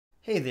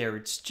Hey there,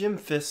 it's Jim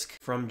Fisk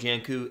from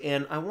Janku,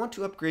 and I want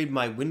to upgrade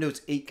my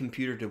Windows 8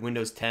 computer to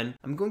Windows 10.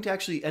 I'm going to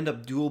actually end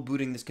up dual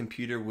booting this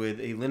computer with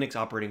a Linux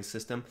operating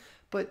system,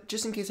 but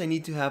just in case I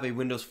need to have a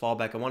Windows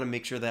fallback, I want to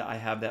make sure that I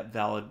have that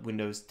valid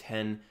Windows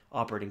 10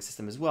 operating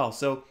system as well.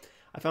 So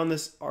I found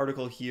this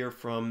article here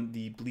from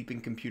the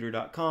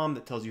bleepingcomputer.com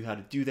that tells you how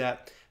to do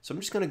that. So I'm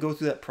just going to go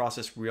through that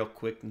process real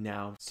quick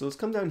now. So let's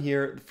come down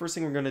here. The first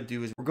thing we're going to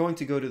do is we're going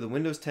to go to the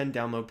Windows 10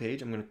 download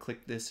page. I'm going to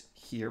click this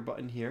here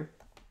button here.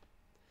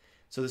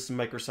 So this is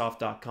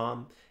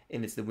Microsoft.com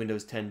and it's the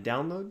Windows 10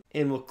 download,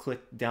 and we'll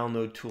click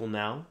download tool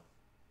now.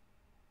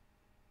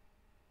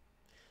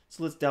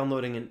 So let's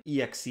downloading an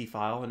exe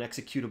file, an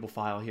executable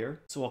file here.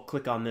 So I'll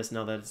click on this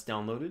now that it's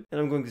downloaded, and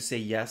I'm going to say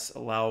yes,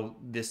 allow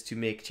this to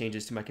make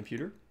changes to my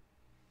computer.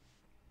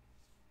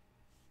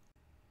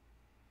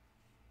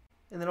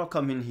 And then I'll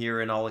come in here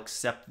and I'll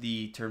accept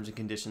the terms and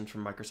conditions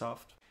from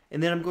Microsoft.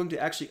 And then I'm going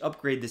to actually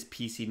upgrade this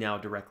PC now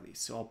directly.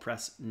 So I'll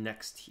press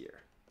next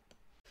here.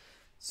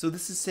 So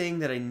this is saying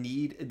that I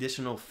need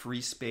additional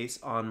free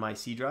space on my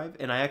C drive,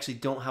 and I actually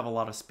don't have a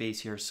lot of space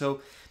here. So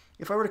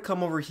if I were to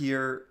come over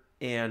here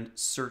and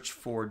search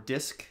for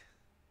disk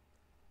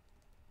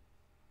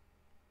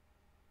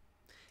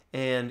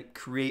and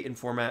create and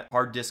format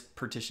hard disk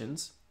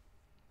partitions,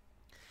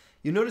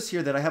 you notice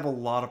here that I have a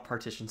lot of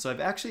partitions. So I've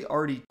actually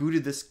already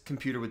booted this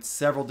computer with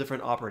several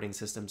different operating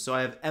systems. So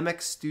I have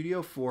MX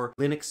Studio for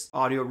Linux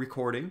audio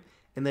recording,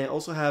 and then I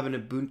also have an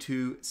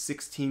Ubuntu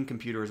 16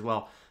 computer as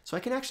well. So I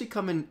can actually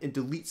come in and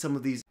delete some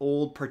of these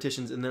old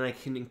partitions, and then I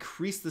can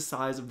increase the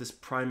size of this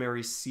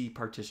primary C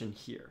partition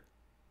here.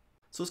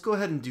 So let's go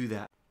ahead and do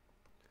that.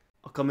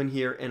 I'll come in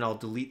here and I'll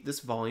delete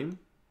this volume.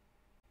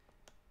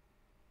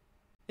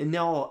 And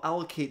now I'll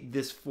allocate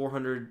this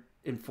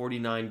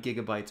 449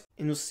 gigabytes.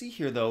 And you'll see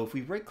here though, if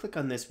we right click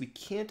on this, we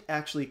can't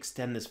actually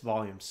extend this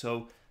volume.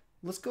 So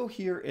let's go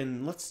here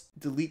and let's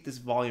delete this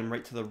volume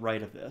right to the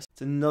right of this.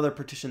 It's another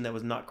partition that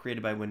was not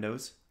created by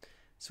Windows.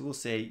 So we'll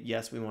say,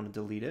 yes, we want to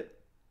delete it.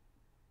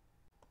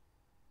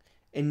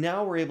 And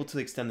now we're able to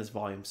extend this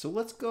volume. So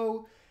let's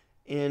go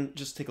and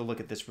just take a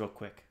look at this real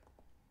quick.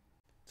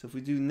 So if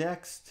we do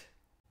next,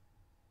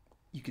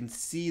 you can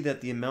see that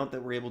the amount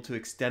that we're able to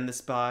extend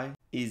this by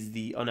is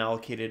the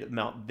unallocated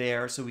amount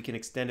there. So we can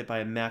extend it by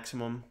a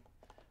maximum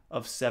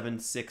of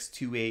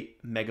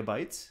 7628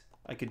 megabytes.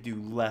 I could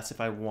do less if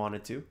I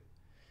wanted to,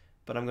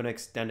 but I'm going to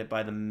extend it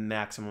by the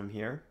maximum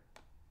here.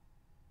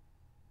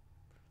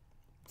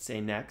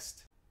 Say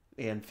next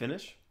and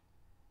finish.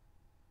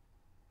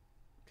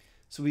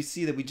 So we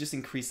see that we just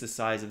increased the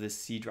size of this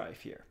C drive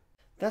here.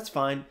 That's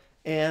fine.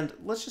 And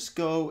let's just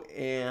go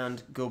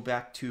and go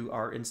back to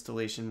our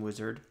installation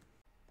wizard.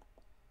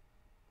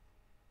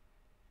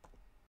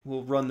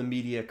 We'll run the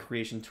media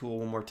creation tool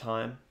one more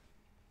time.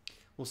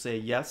 We'll say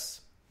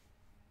yes.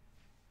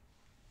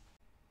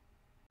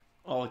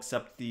 I'll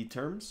accept the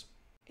terms,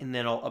 and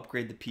then I'll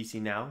upgrade the PC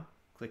now.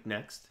 Click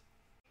next.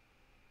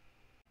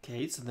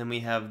 Okay, so then we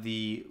have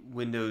the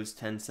Windows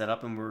 10 set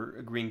up and we're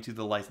agreeing to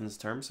the license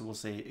terms, so we'll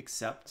say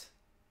accept.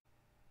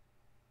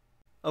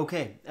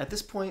 Okay, at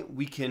this point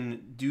we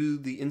can do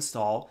the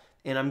install,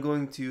 and I'm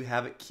going to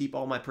have it keep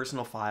all my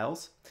personal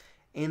files,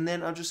 and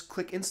then I'll just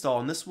click install,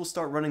 and this will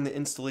start running the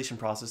installation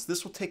process.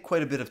 This will take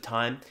quite a bit of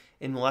time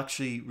and will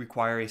actually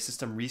require a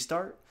system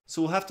restart, so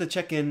we'll have to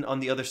check in on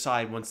the other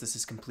side once this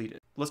is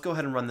completed. Let's go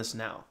ahead and run this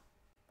now.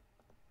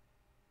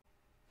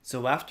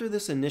 So after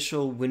this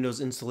initial Windows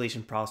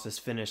installation process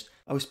finished,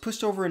 I was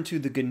pushed over into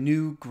the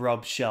GNU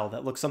Grub shell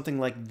that looks something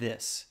like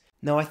this.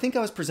 Now I think I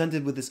was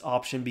presented with this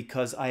option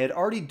because I had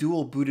already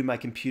dual booted my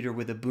computer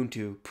with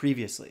Ubuntu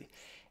previously.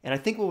 And I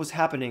think what was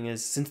happening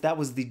is, since that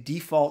was the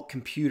default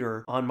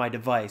computer on my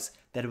device,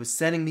 that it was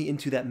sending me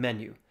into that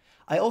menu.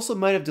 I also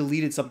might have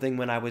deleted something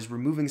when I was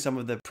removing some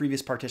of the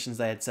previous partitions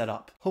that I had set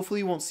up. Hopefully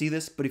you won't see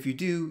this, but if you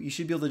do, you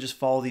should be able to just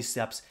follow these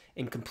steps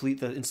and complete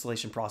the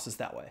installation process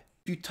that way.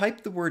 If you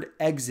type the word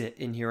exit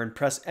in here and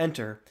press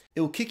enter,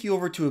 it will kick you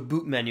over to a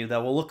boot menu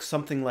that will look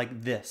something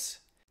like this.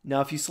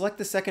 Now if you select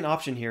the second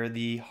option here,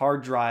 the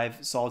hard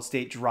drive, solid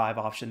state drive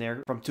option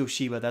there from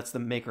Toshiba, that's the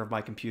maker of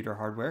my computer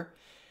hardware,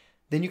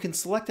 then you can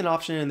select an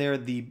option in there,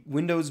 the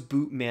Windows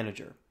Boot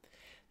Manager.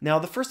 Now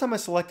the first time I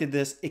selected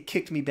this, it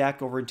kicked me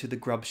back over into the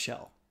Grub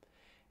shell.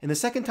 And the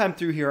second time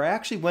through here, I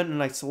actually went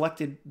and I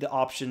selected the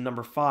option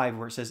number 5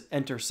 where it says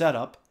enter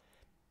setup.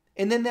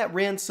 And then that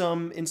ran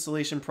some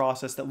installation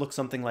process that looks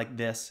something like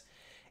this.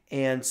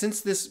 And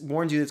since this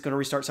warns you that it's going to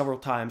restart several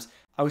times,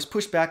 I was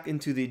pushed back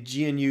into the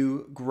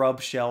GNU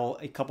Grub shell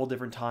a couple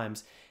different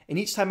times. And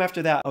each time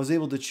after that, I was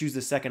able to choose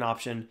the second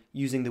option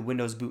using the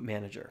Windows Boot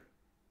Manager.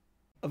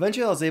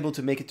 Eventually, I was able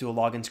to make it to a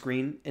login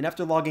screen, and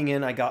after logging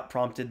in, I got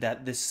prompted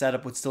that this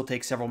setup would still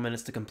take several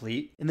minutes to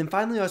complete. And then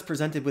finally, I was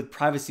presented with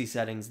privacy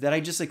settings that I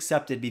just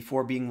accepted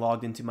before being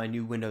logged into my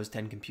new Windows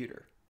 10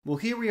 computer. Well,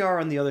 here we are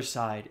on the other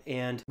side,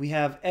 and we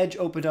have Edge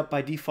opened up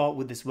by default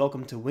with this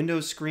Welcome to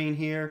Windows screen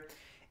here.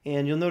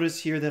 And you'll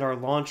notice here that our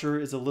launcher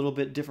is a little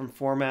bit different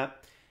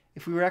format.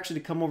 If we were actually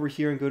to come over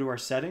here and go to our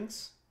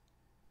settings,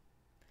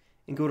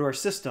 and go to our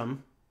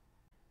system,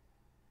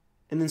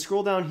 and then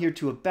scroll down here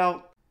to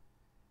About,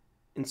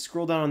 and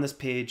scroll down on this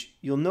page,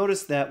 you'll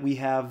notice that we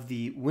have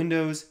the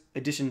Windows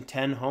Edition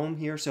 10 Home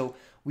here. So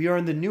we are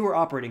in the newer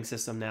operating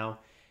system now.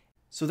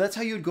 So that's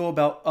how you'd go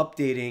about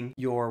updating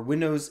your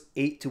Windows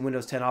 8 to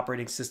Windows 10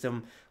 operating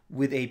system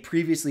with a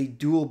previously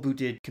dual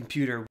booted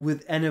computer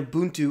with an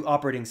Ubuntu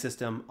operating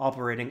system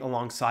operating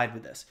alongside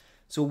with this.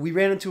 So we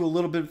ran into a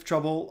little bit of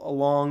trouble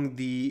along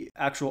the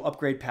actual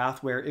upgrade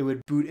path where it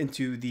would boot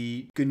into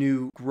the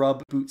GNU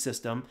Grub boot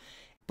system.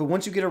 But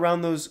once you get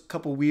around those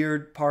couple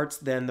weird parts,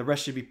 then the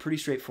rest should be pretty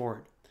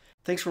straightforward.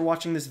 Thanks for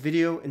watching this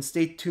video, and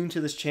stay tuned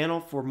to this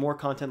channel for more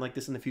content like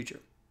this in the future.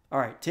 All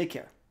right, take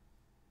care.